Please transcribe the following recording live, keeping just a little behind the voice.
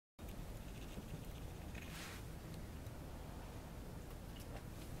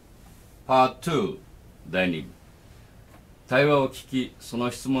Part2 第2部。対話を聞き、そ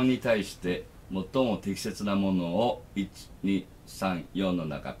の質問に対して最も適切なものを1、2、3、4の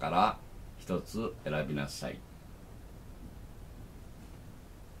中から1つ選びなさい。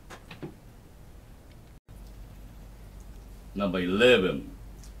Number 11.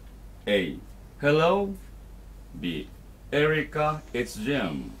 A. Hello. B. Erica, it's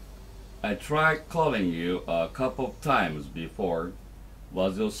Jim. I tried calling you a couple of times before.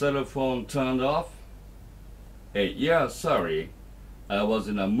 Was your cell phone turned off? A. Yeah, sorry. I was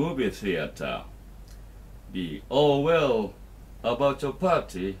in a movie theater. B. Oh well, about your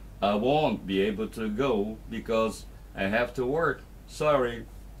party, I won't be able to go because I have to work. Sorry.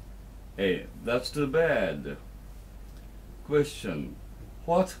 A. That's too bad. Question.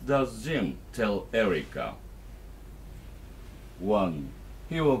 What does Jim tell Erica? 1.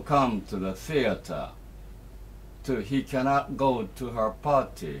 He will come to the theater. 2. He cannot go to her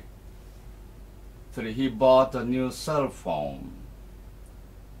party. 3. He bought a new cell phone.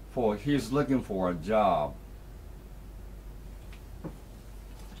 4. He's looking for a job.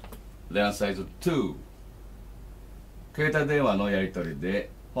 The answer is 2. 携帯電話のやり取りで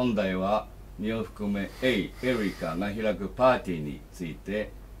本題は2を含め A、エリカが開くパーティーについ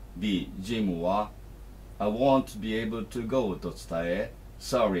て B、ジムは I won't be able to go と伝え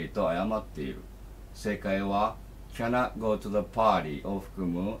Sorry と謝っている。正解は cannot go to the party を含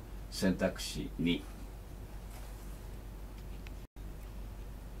む選択肢2。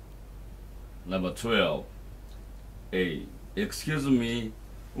Number 12. A. Excuse me,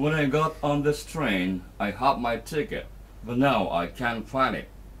 when I got on this train, I had my ticket, but now I can't find it.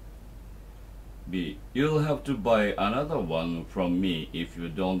 B. You'll have to buy another one from me if you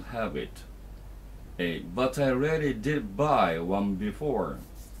don't have it. A. But I already did buy one before.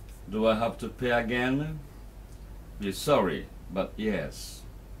 Do I have to pay again? B. Sorry, but yes.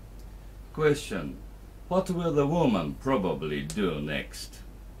 Question. What will the woman probably do next?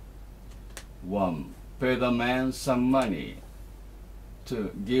 1. Pay the man some money.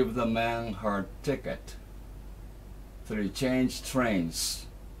 2. Give the man her ticket. 3. Change trains.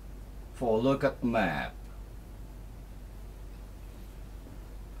 4. Look at map.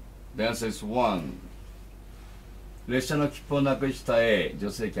 The answer is 1. 列車の切符をなくした A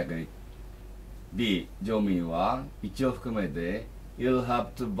女性客に B 乗務員は一応含めで You'll have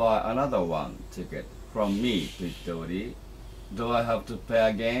to buy another one ticket from me と言っており Do I have to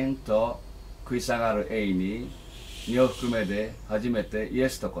pay again と食い下がる A に2を含めで初めて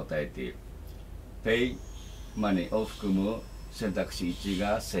Yes と答えている。 Pay money を含む選択肢1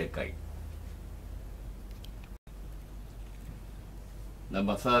が正解。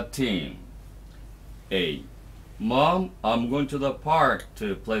Number 13. A. Mom, I'm going to the park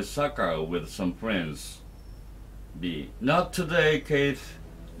to play soccer with some friends. B. Not today, Keith.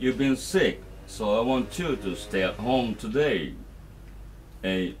 You've been sick, so I want you to stay at home today.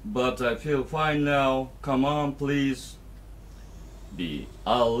 A. But I feel fine now. Come on, please. B.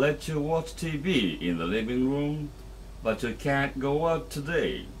 I'll let you watch TV in the living room, but you can't go out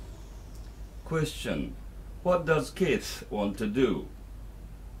today. Question. What does Keith want to do?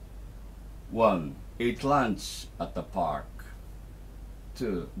 1. Eat lunch at the park.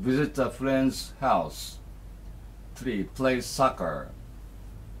 2. Visit a friend's house. 3. Play soccer.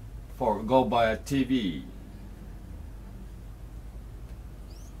 4. Go buy a TV.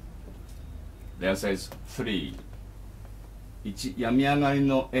 The answer is 3. 1. 病み上がり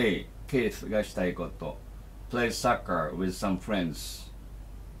の A、ケイスがしたいこと。Play soccer with some friends.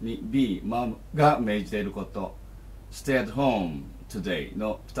 2. B、マムが命じていること。Stay at home today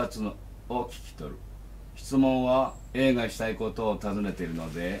の2つのを聞き取る。質問は A がしたいことを尋ねている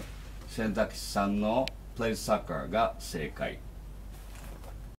ので、選択肢3の Play Soccer が正解。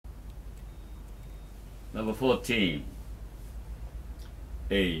Number 14.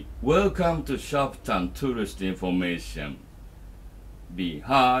 A. Welcome to Shopton Tourist Information. B.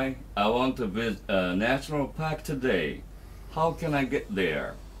 Hi, I want to visit a national park today. How can I get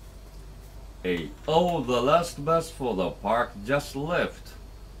there? A. Oh, the last bus for the park just left.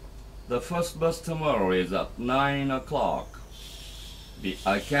 The first bus tomorrow is at 9 o'clock. B.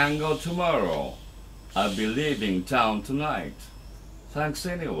 I can't go tomorrow. I'll be leaving town tonight. Thanks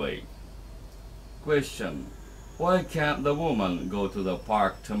anyway. Question. Why can't the woman go to the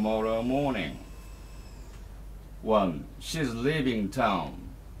park tomorrow morning? 1. She's leaving town.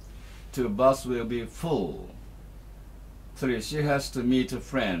 2. Bus will be full. 3. She has to meet a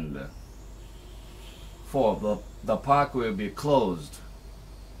friend. 4. The park will be closed.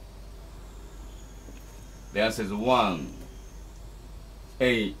 The answer is 1.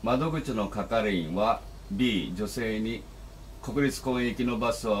 A. 窓口の係員は B. 女性に国立公園行きの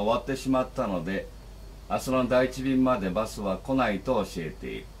バスは終わってしまったので、明日の第一便までバスは来ないと教えて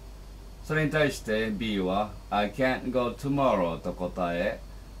いる。それに対して B は I can't go tomorrow と答え、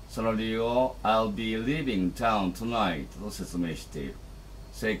その理由を I'll be leaving town tonight と説明している。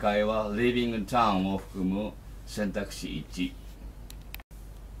正解は leaving town を含む選択肢1。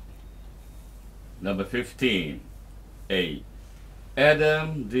Number 15. A.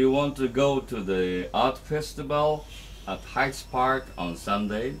 Adam, do you want to go to the art festival at Heights Park on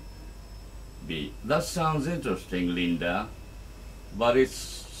Sunday? B. That sounds interesting, Linda, but it's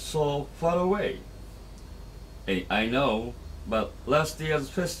so far away. A. I know, but last year's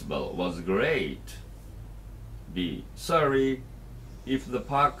festival was great. B. Sorry, if the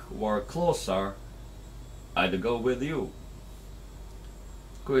park were closer, I'd go with you.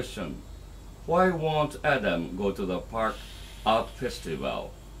 Question. Why won't Adam go to the park art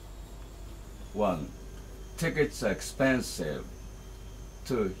festival? 1. Tickets are expensive.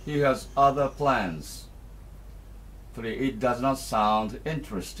 2. He has other plans. 3. It does not sound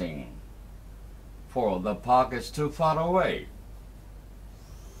interesting. 4. The park is too far away.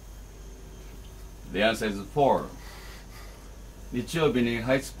 The answer is 4. 日曜日に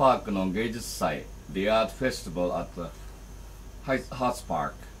ハイツパークの芸術祭 The Art Festival at the Heights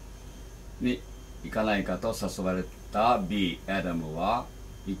Park に行かないかと誘われた B. アダムは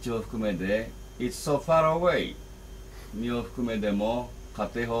1を含めで It's so far away 2を含めでも仮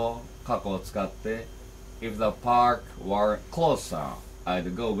定法過去を使って If the park were closer,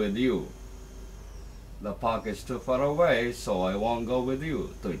 I'd go with you. The park is too far away, so I won't go with you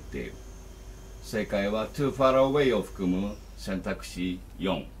と言っている。正解は too far away を含む選択肢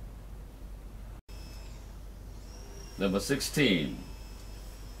4。Number 16.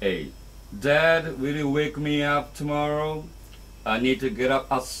 A. Dad, will you wake me up tomorrow? I need to get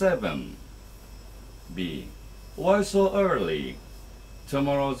up at 7. B. Why so early?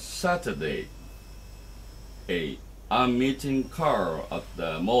 Tomorrow's Saturday. A. I'm meeting Carl at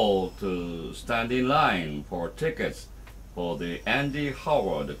the mall to stand in line for tickets for the Andy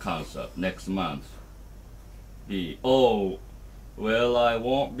Howard concert next month. B. Oh, well, I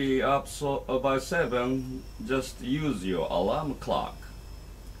won't be up by 7. Just use your alarm clock.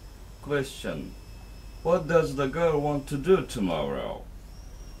 Question. What does the girl want to do tomorrow?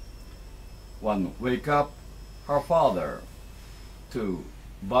 1. Wake up her father. 2.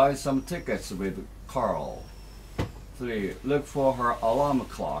 Buy some tickets with Carl. 3. Look for her alarm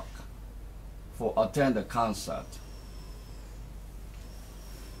clock. 4. Attend a concert.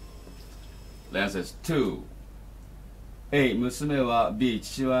 The answer is 2. A. 娘は B.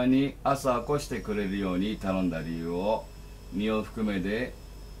 父親に朝起こしてくれるように頼んだ理由を2を含めで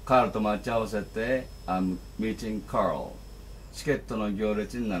カールと待ち合わせて I'm meeting Carl チケットの行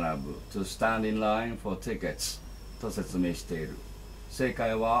列に並ぶ to stand in line for tickets と説明している。正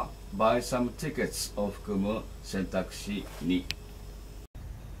解は buy some tickets を含む選択肢2。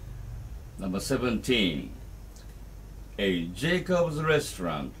Number 17. A. Jacob's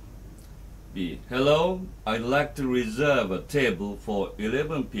Restaurant. B. Hello, I'd like to reserve a table for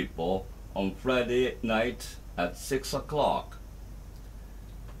 11 people on Friday night at 6 o'clock.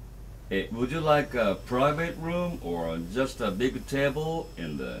 A. Would you like a private room or just a big table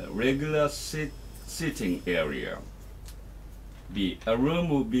in the regular seating area? B. A room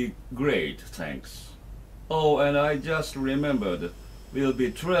would be great, thanks. Oh, and I just remembered, we'll be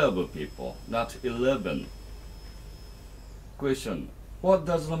 12 people, not 11. Question. What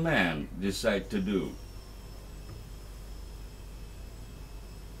does the man decide to do?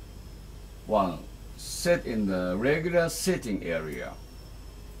 1. Sit in the regular seating area.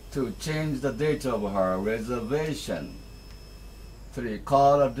 2. Change the date of her reservation. 3.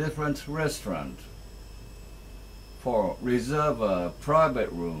 Call a different restaurant. 4. Reserve a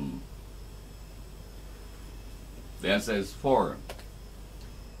private room. The answer is 4.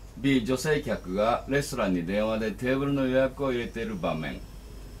 B. 女性客がレストランに電話でテーブルの予約を入れている場面。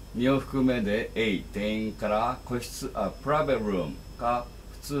2を含めで A. 店員から個室 a private room か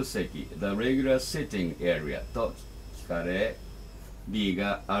普通席 the regular sitting area と聞かれ B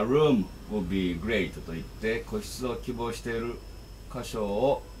が A room would be great と言って個室を希望している箇所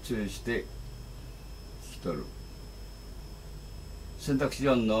を注意して聞き取る。選択肢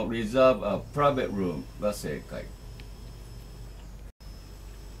4の Reserve a private room が正解。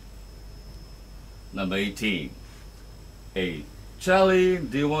Number 18. A. Charlie,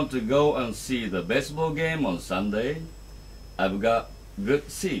 do you want to go and see the baseball game on Sunday? I've got good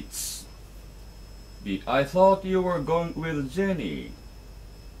seats. B. I thought you were going with Jenny.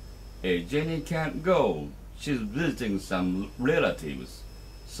 A. Jenny can't go. She's visiting some relatives.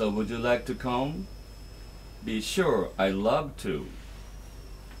 So would you like to come? Be sure, I'd love to.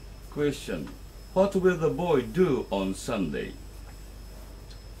 Question. What will the boy do on Sunday?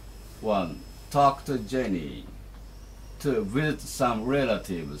 1. Talk to Jenny. 2. Visit some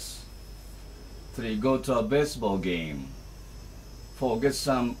relatives. 3. Go to a baseball game. 4. Get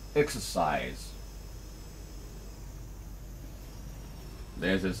some exercise.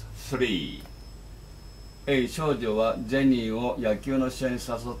 This is 3. A 少女はジェニーを野球の試合に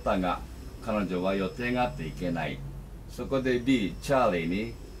誘ったが、彼女は予定があって行けない。そこで B、チャーリー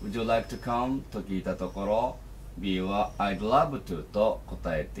に Would you like to come? と聞いたところ、B は I'd love to と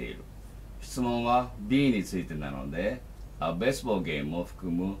答えている。質問は B についてなので、ベースボールゲームを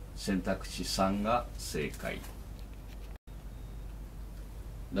含む選択肢3が正解。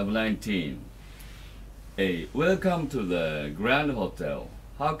Number 19. A. Welcome to the Grand Hotel.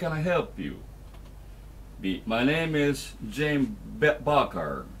 How can I help you? B. My name is James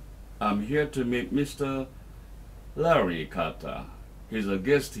Barker. I'm here to meet Mr. Larry Carter. He's a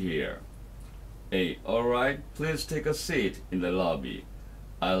guest here. A. All right, please take a seat in the lobby.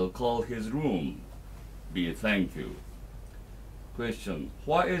 I'll call his room. B. Thank you. Question.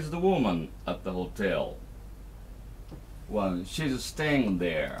 Why is the woman at the hotel? 1. She's staying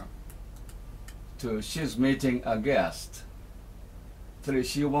there. 2. She's meeting a guest. 3.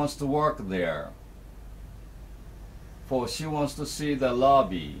 She wants to work there. 4. She wants to see the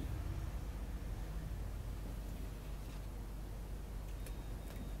lobby.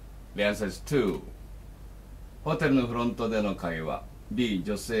 The answer is 2. ホテルのフロントでの会話。B.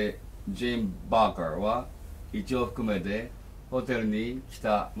 女性ジェーム・バーカーは一応含めでホテルに来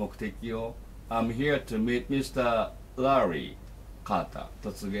た目的を I'm here to meet Mr. Larry Carter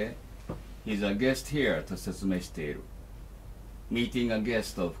と告げ He's a guest here と説明している。Meeting a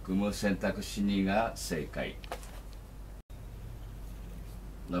guest を含む選択肢2が正解。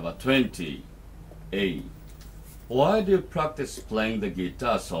Number 20. A. Why do you practice playing the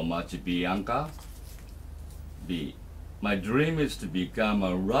guitar so much, Bianca? B. My dream is to become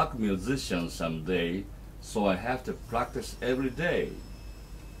a rock musician someday, so I have to practice every day.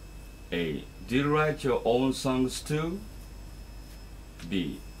 A. Do you write your own songs too?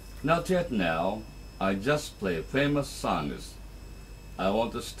 B. Not yet now. I just play famous songs. I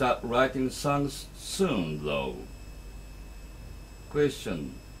want to start writing songs soon, though.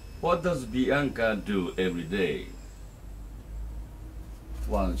 Question. What does Bianca do every day?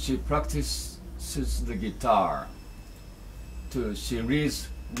 1. She practices the guitar. 2. She reads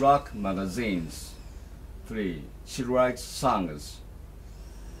rock magazines. 3. She writes songs.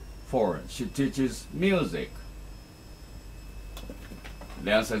 4. She teaches music.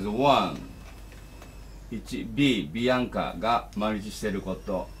 The answer is 1. 1. B. ビアンカが毎日しているこ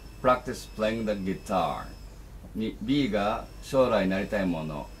と。Practice playing the guitar. 2. B が将来なりたいも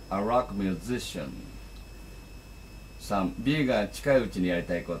の。A rock musician. 3. B が近いうちにやり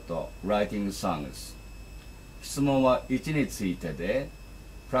たいこと。Writing songs. 質問は1についてで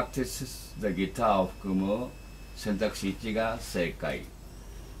Practices the guitar を含む選択肢1が正解。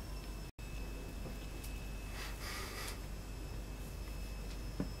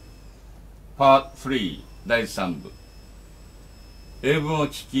Part 3第3部。英文を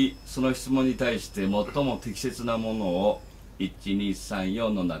聞き、その質問に対して最も適切なものを1、2、3、4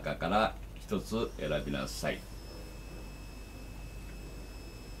の中から1つ選びなさい。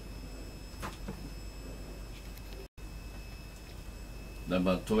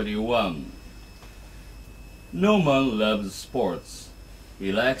Number 21. Norman loves sports.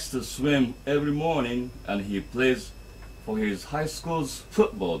 He likes to swim every morning and he plays for his high school's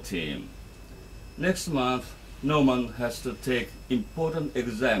football team. Next month, Norman has to take important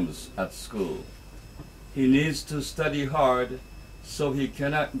exams at school. He needs to study hard, so he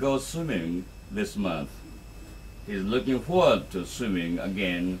cannot go swimming this month. He's looking forward to swimming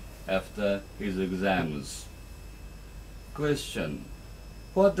again after his exams. Question.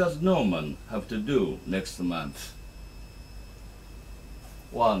 What does Norman have to do next month?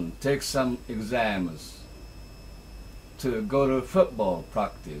 1. Take some exams. 2. Go to football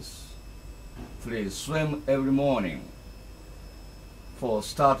practice. 3. Swim every morning. 4.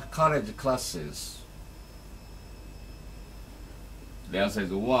 Start college classes. The answer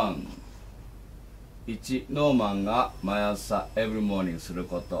is 1. 1. ノーマンが毎朝 every morning する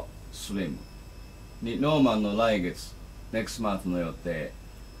こと swim. 2. ノーマンの来月 next month の予定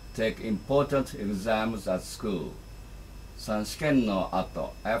take important exams at school. 3. 試験の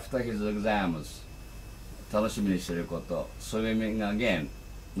後 after his exams 楽しみにしていること swimming again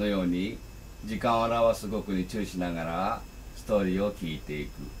のように時間を表す語句に注意しながらストーリーを聞いてい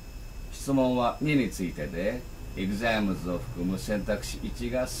く。質問は2についてで exams を含む選択肢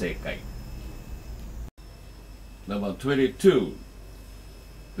1が正解。Number 22.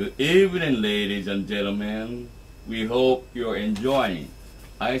 Good evening, ladies and gentlemen. We hope you're enjoying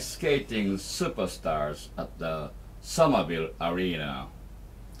ice skating superstars at the Somerville Arena.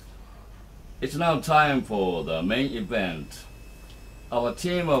 It's now time for the main event. Our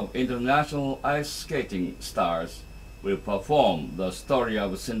team of international ice skating stars will perform the story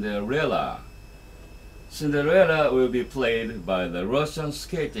of Cinderella. Cinderella will be played by the Russian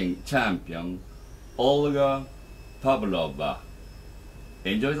skating champion Olga Pavlova.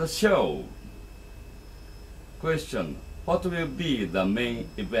 Enjoy the show. Question: what will be the main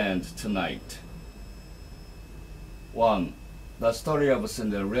event tonight? 1. The story of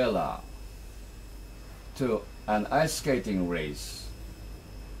Cinderella. 2. An ice skating race.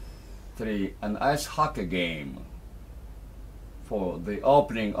 3. An ice hockey game. 4. The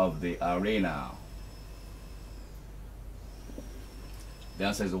opening of the arena. The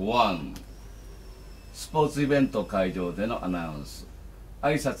answer is 1. スポーツイベント会場でのアナウンス。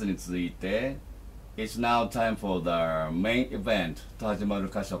挨拶に続いて It's now time for the main event と始まる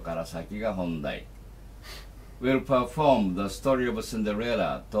箇所から先が本題。We'll perform the story of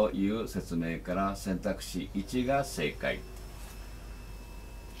Cinderella という説明から選択肢1が正解。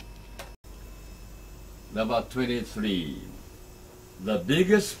Number 23. The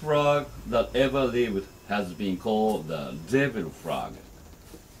biggest frog that ever lived has been called the devil frog.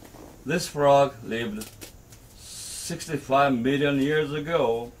 This frog lived 65 million years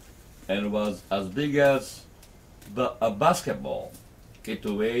ago and was as big as a basketball. It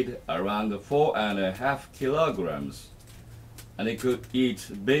weighed around 4.5 kilograms and it could eat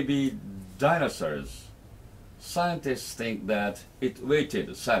baby dinosaurs. Scientists think that it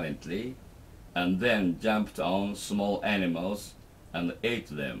waited silently and then jumped on small animals and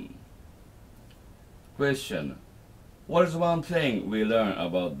ate them. Question: what is one thing we learn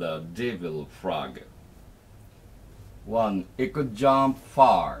about the devil frog? 1. It could jump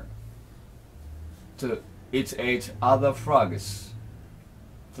far. 2. It ate other frogs.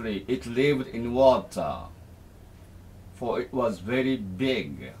 3. It lived in water. 4. It was very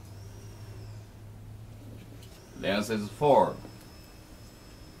big. The answer is 4.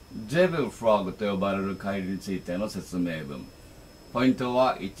 Devil frog と呼ばれる怪魚についての説明文。ポイント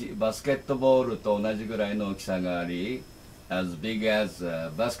は1、バスケットボールと同じぐらいの大きさがあり、as big as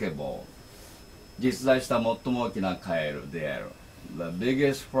a basketball。実在した最も大きなカエルである。The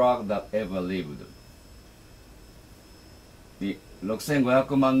biggest frog that ever lived。2、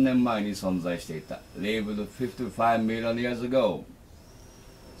6500万年前に存在していた。lived 55 million years ago。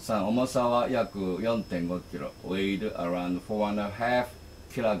3、重さは約 4.5 キロ。weighed around 4.5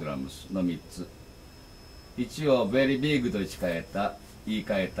 kilograms の3つ。1を very big と言い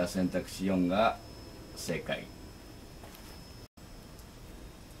換えた選択肢4が正解。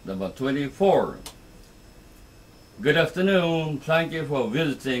Number 24. Good afternoon. Thank you for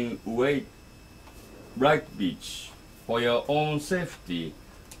visiting Bright Beach. For your own safety,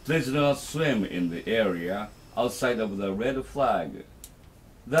 please do not swim in the area outside of the red flag.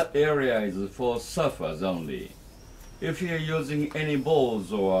 That area is for surfers only. If you are using any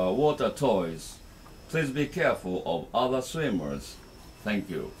balls or water toys, please be careful of other swimmers. Thank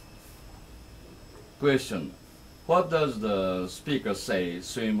you. Question: what does the speaker say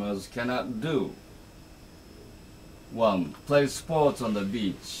swimmers cannot do? 1. Play sports on the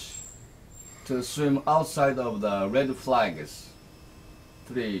beach. 2. Swim outside of the red flags.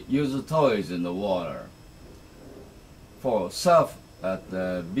 3. Use toys in the water. 4. Surf at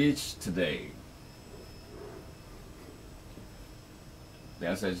the beach today. The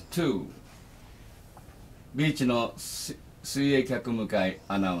answer is 2. ビーチの水泳客向かい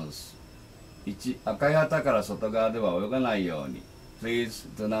アナウンス。1. 赤い旗から外側では泳がないように。Please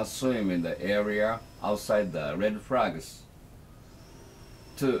do not swim in the area outside the red flags.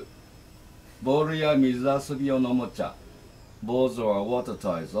 2. ボールや水遊び用のおもちゃ、balls or water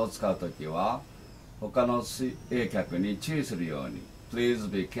toys を使うときは、他の水泳客に注意するように。Please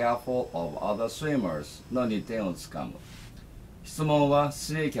be careful of other swimmers の2点をつかむ。質問は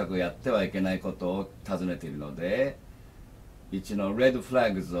水泳客がやってはいけないことを尋ねているので、1の Red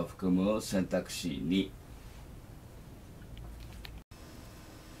Flags を含む選択肢2。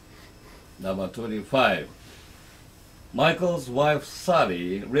Number 25. Michael's wife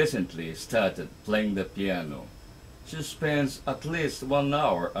Sally recently started playing the piano. She spends at least 1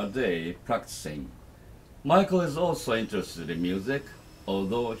 hour a day practicing. Michael is also interested in music,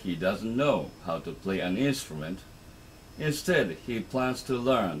 although he doesn't know how to play an instrument. Instead, he plans to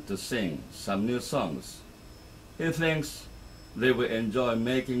learn to sing some new songs. He thinks they will enjoy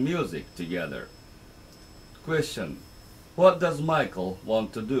making music together. Question: what does Michael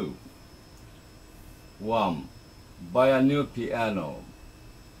want to do? 1. buy a new piano.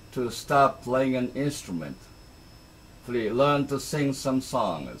 To start playing an instrument. 3. Learn to sing some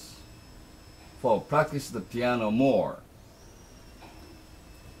songs. 4. Practice the piano more.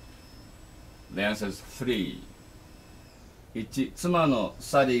 The answer is 3. 1. 妻の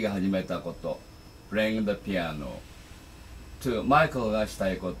サリーが始めたこと。Playing the piano. 2. マイケルがし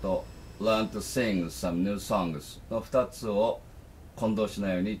たいこと。Learn to sing some new songs の2つを混同し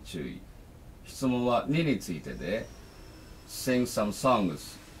ないように注意。質問は2についてで Sing some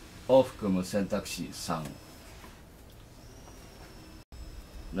songs を含む選択肢3。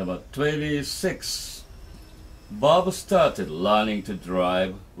Number 26. Bob started learning to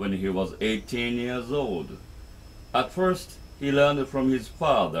drive when he was 18 years old. At first, he learned from his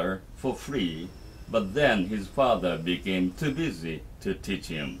father for free, but then his father became too busy to teach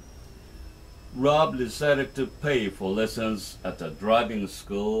him. Rob decided to pay for lessons at a driving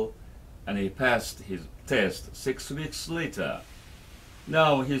school, and he passed his test 6 weeks later.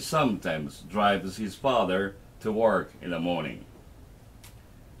 Now he sometimes drives his father to work in the morning.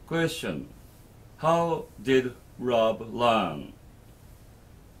 Question: How did Rob learn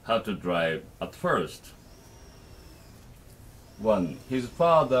how to drive at first? 1. His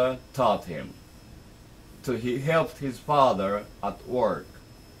father taught him. 2. He helped his father at work.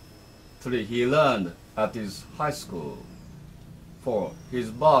 3. He learned at his high school. 4. His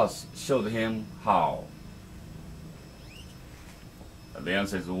boss showed him how. The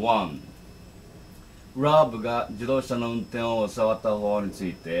answer is 1. ロブが自動車の運転を教わった方法につ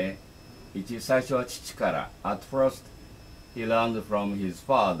いて、1. 最初は父から。At first, he learned from his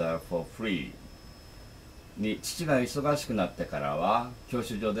father for free. 2. 父が忙しくなってからは、教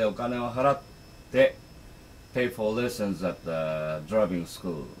習所でお金を払って、pay for lessons at the driving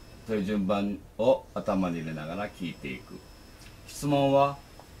school. という順番を頭に入れながら聞いていく。質問は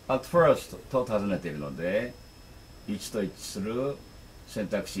at first と尋ねているので1と一致する選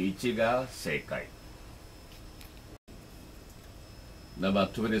択肢1が正解。Number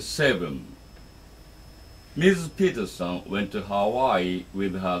 27. Ms. Peterson went to Hawaii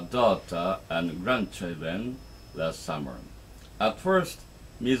with her daughter and grandchildren last summer. At first,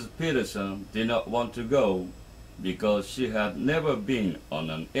 Ms. Peterson did not want to go because she had never been on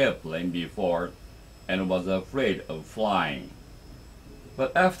an airplane before and was afraid of flying.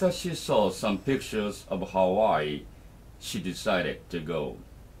 But after she saw some pictures of Hawaii, she decided to go.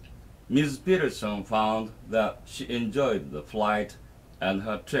 Ms. Peterson found that she enjoyed the flight and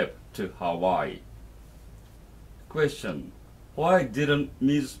her trip to Hawaii. Question: Why didn't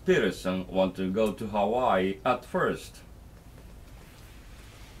Ms. Peterson want to go to Hawaii at first?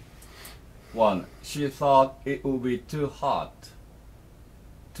 1. She thought it would be too hot.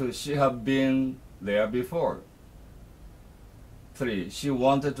 2. She had been there before. 3. She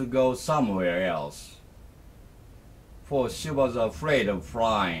wanted to go somewhere else. 4. She was afraid of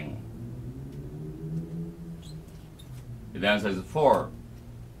flying. The answer is 4.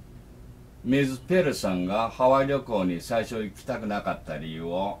 Ms. Peterson がハワイ旅行に最初行きたくなかった理由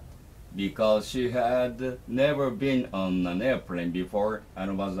をbecause she had never been on an airplane before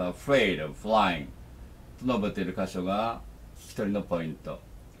and was afraid of flying と述べている箇所が一人のポイント。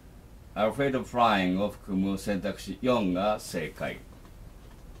afraid of flying を含む選択肢4が正解。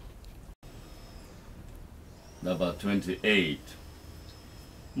Number 28.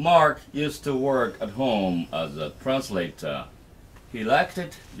 Mark used to work at home as a translator. He liked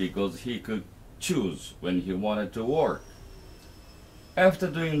it because he could choose when he wanted to work. After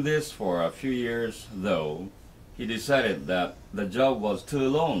doing this for a few years, though, he decided that the job was too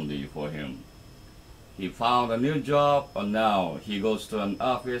lonely for him. He found a new job and now he goes to an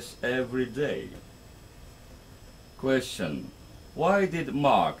office every day. Question: Why did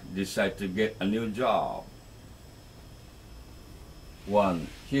Mark decide to get a new job? 1.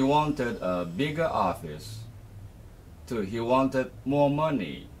 He wanted a bigger office. 2. He wanted more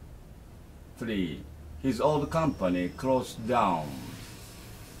money. 3. His old company closed down.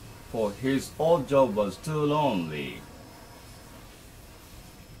 4. His old job was too lonely.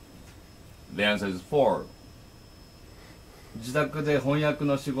 The answer is 4. 自宅で翻訳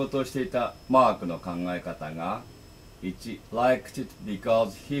の仕事をしていたマークの考え方が 1. Liked it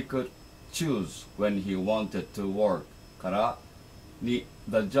because he could choose when he wanted to work から2.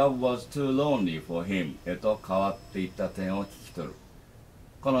 The job was too lonely for him へと変わっていった点を聞き取る。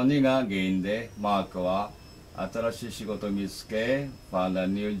この2が原因でマークは新しい仕事を見つけ found a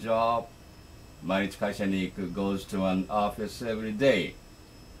new job 毎日会社に行く goes to an office every day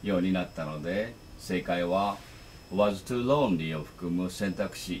ようになったので正解は was too lonely を含む選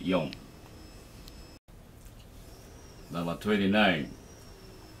択肢4。Number 29.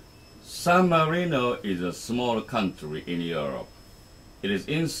 San Marino is a small country in Europe. It is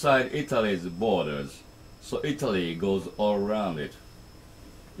inside Italy's borders, so Italy goes all around it.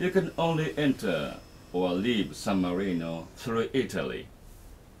 You can only enter or leave San Marino through Italy.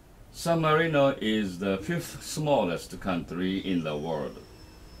 San Marino is the fifth smallest country in the world.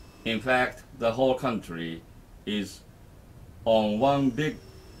 In fact, the whole country is on one big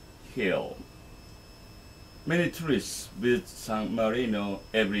hill. Many tourists visit San Marino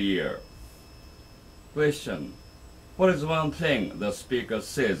every year. Question: what is one thing the speaker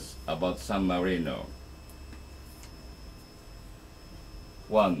says about San Marino?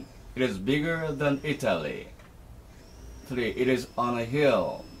 1. It is bigger than Italy. 3. It is on a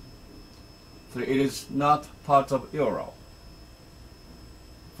hill. 3. It is not part of Europe.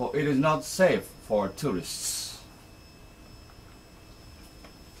 4. It is not safe for tourists.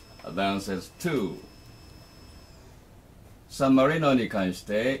 The answer is 2. サンマリノに関し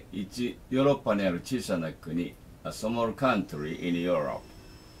て1、ヨーロッパにある小さな国 A small country in Europe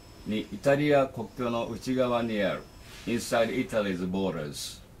 2、イタリア国境の内側にある Inside Italy's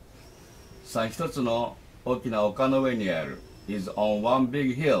borders 3、一つの大きな丘の上にある Is on one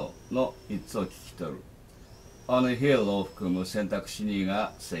big hill の3つを聞き取る On a hill を含む選択肢2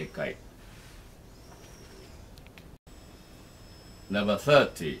が正解。 Number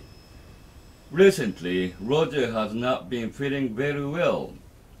 30. Recently, Roger has not been feeling very well.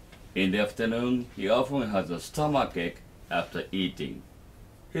 In the afternoon, he often has a stomachache after eating.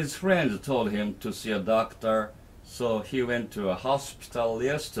 His friends told him to see a doctor, so he went to a hospital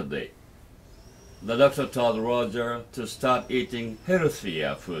yesterday. The doctor told Roger to start eating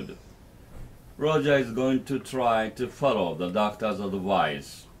healthier food. Roger is going to try to follow the doctor's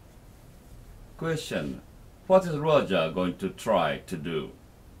advice. Question: what is Roger going to try to do?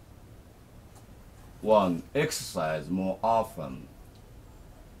 1. Exercise more often.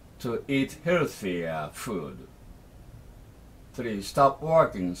 2. Eat healthier food. 3. Stop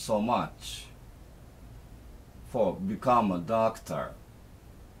working so much. 4. Become a doctor.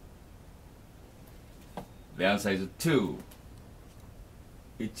 The answer is 2.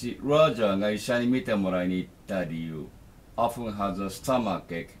 1. ロジャーが医者に診てもらいに行った理由 Often has a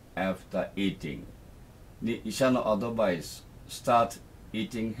stomachache after eating. 2. 医者のアドバイス Start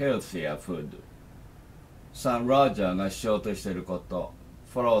eating healthier food. 3. ロジャーがしようとしていること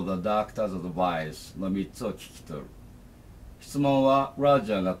Follow the doctor's advice の3つを聞き取る。質問はロ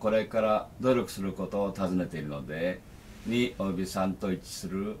ジャーがこれから努力することを尋ねているので2および3と一致す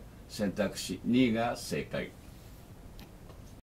る選択肢2が正解。